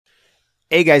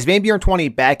Hey guys,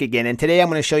 VanBjorn20 back again, and today I'm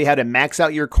going to show you how to max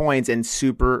out your coins in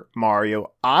Super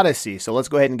Mario Odyssey. So let's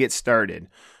go ahead and get started.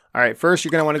 Alright, first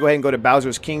you're going to want to go ahead and go to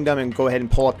Bowser's Kingdom and go ahead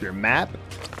and pull up your map.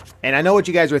 And I know what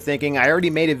you guys are thinking. I already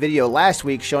made a video last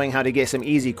week showing how to get some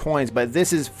easy coins, but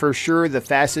this is for sure the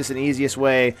fastest and easiest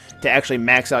way to actually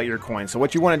max out your coins. So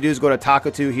what you want to do is go to Taco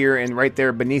 2 here, and right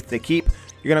there beneath the keep,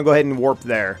 you're going to go ahead and warp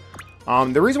there.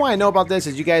 The reason why I know about this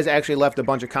is you guys actually left a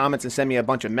bunch of comments and sent me a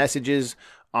bunch of messages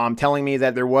telling me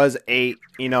that there was a,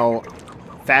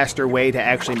 faster way to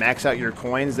actually max out your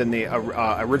coins than the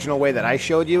original way that I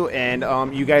showed you,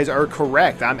 and you guys are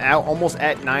correct. I'm almost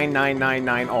at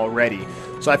 9999 already.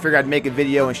 So I figured I'd make a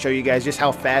video and show you guys just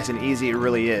how fast and easy it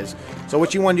really is. So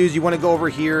what you want to do is you want to go over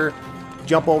here,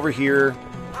 jump over here,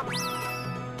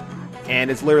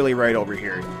 and it's literally right over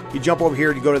here. You jump over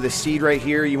here to go to the seed right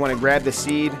here. You want to grab the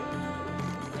seed,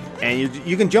 and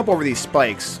you can jump over these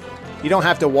spikes. You don't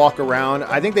have to walk around.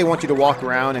 I think they want you to walk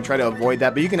around and try to avoid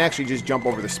that, but you can actually just jump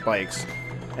over the spikes.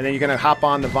 And then you're going to hop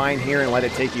on the vine here and let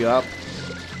it take you up.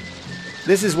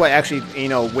 This is what actually,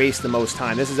 wastes the most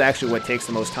time. This is actually what takes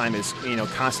the most time is,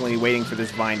 constantly waiting for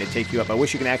this vine to take you up. I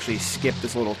wish you can actually skip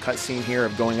this little cutscene here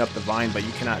of going up the vine, but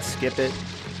you cannot skip it.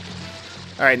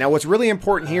 Alright, now what's really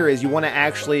important here is you want to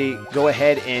actually go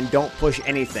ahead and don't push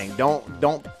anything.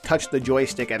 Don't touch the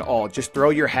joystick at all. Just throw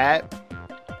your hat,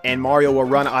 and Mario will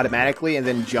run automatically and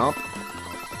then jump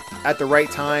at the right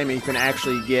time, and you can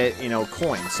actually get,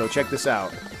 coins. So check this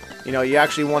out. You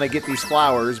actually want to get these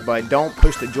flowers, but don't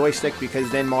push the joystick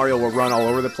because then Mario will run all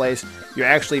over the place. You're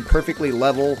actually perfectly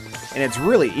level, and it's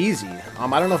really easy.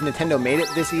 I don't know if Nintendo made it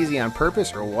this easy on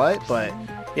purpose or what, but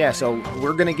yeah, so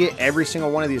we're going to get every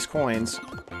single one of these coins.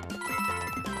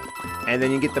 And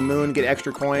then you get the moon, get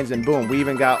extra coins, and boom, we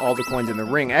even got all the coins in the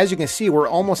ring. As you can see, we're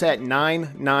almost at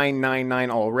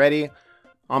 9999 already.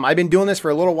 I've been doing this for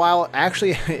a little while.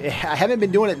 Actually, I haven't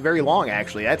been doing it very long,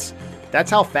 actually.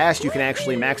 That's how fast you can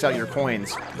actually max out your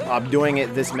coins doing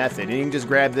it this method. And you can just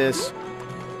grab this.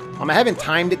 I haven't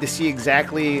timed it to see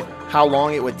exactly how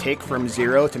long it would take from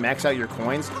 0 to max out your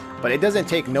coins, but it doesn't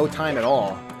take no time at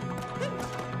all.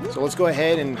 So let's go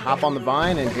ahead and hop on the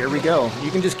vine, and here we go.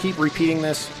 You can just keep repeating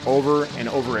this over and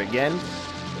over again.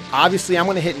 Obviously, I'm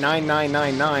going to hit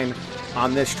 9999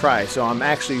 on this try, so I'm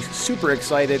actually super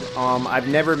excited. I've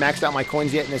never maxed out my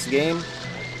coins yet in this game.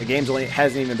 The game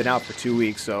hasn't even been out for 2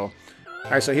 weeks, so...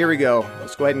 Alright, so here we go.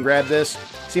 Let's go ahead and grab this.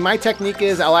 See, my technique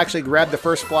is I'll actually grab the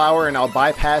first flower, and I'll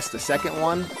bypass the second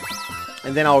one,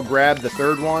 and then I'll grab the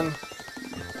third one,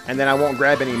 and then I won't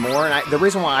grab any more. And the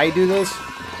reason why I do this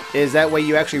is that way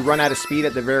you actually run out of speed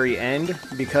at the very end,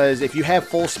 because if you have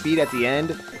full speed at the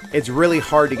end, it's really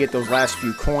hard to get those last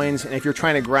few coins, and if you're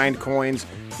trying to grind coins,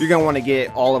 you're going to want to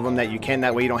get all of them that you can.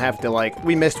 That way you don't have to,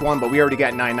 we missed one, but we already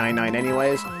got 999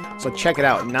 anyways. So check it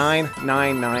out,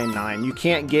 9999. You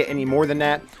can't get any more than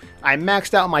that. I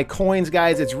maxed out my coins,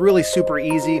 guys. It's really super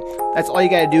easy. That's all you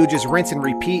got to do, just rinse and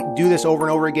repeat. Do this over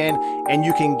and over again, and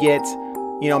you can get...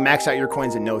 max out your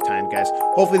coins in no time, guys.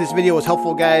 Hopefully this video was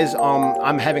helpful, guys.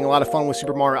 I'm having a lot of fun with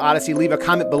Super Mario Odyssey. Leave a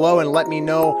comment below and let me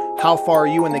know how far are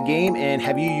you in the game, and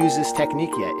have you used this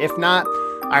technique yet? If not,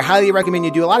 I highly recommend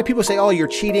you do. A lot of people say, oh, you're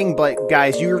cheating, but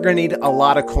guys, you're going to need a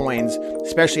lot of coins,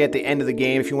 especially at the end of the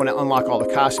game if you want to unlock all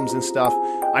the costumes and stuff.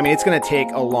 It's going to take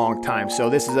a long time, so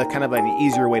this is a kind of an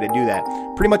easier way to do that.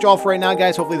 Pretty much all for right now,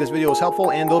 guys. Hopefully this video was helpful,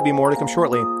 and there'll be more to come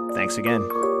shortly. Thanks again.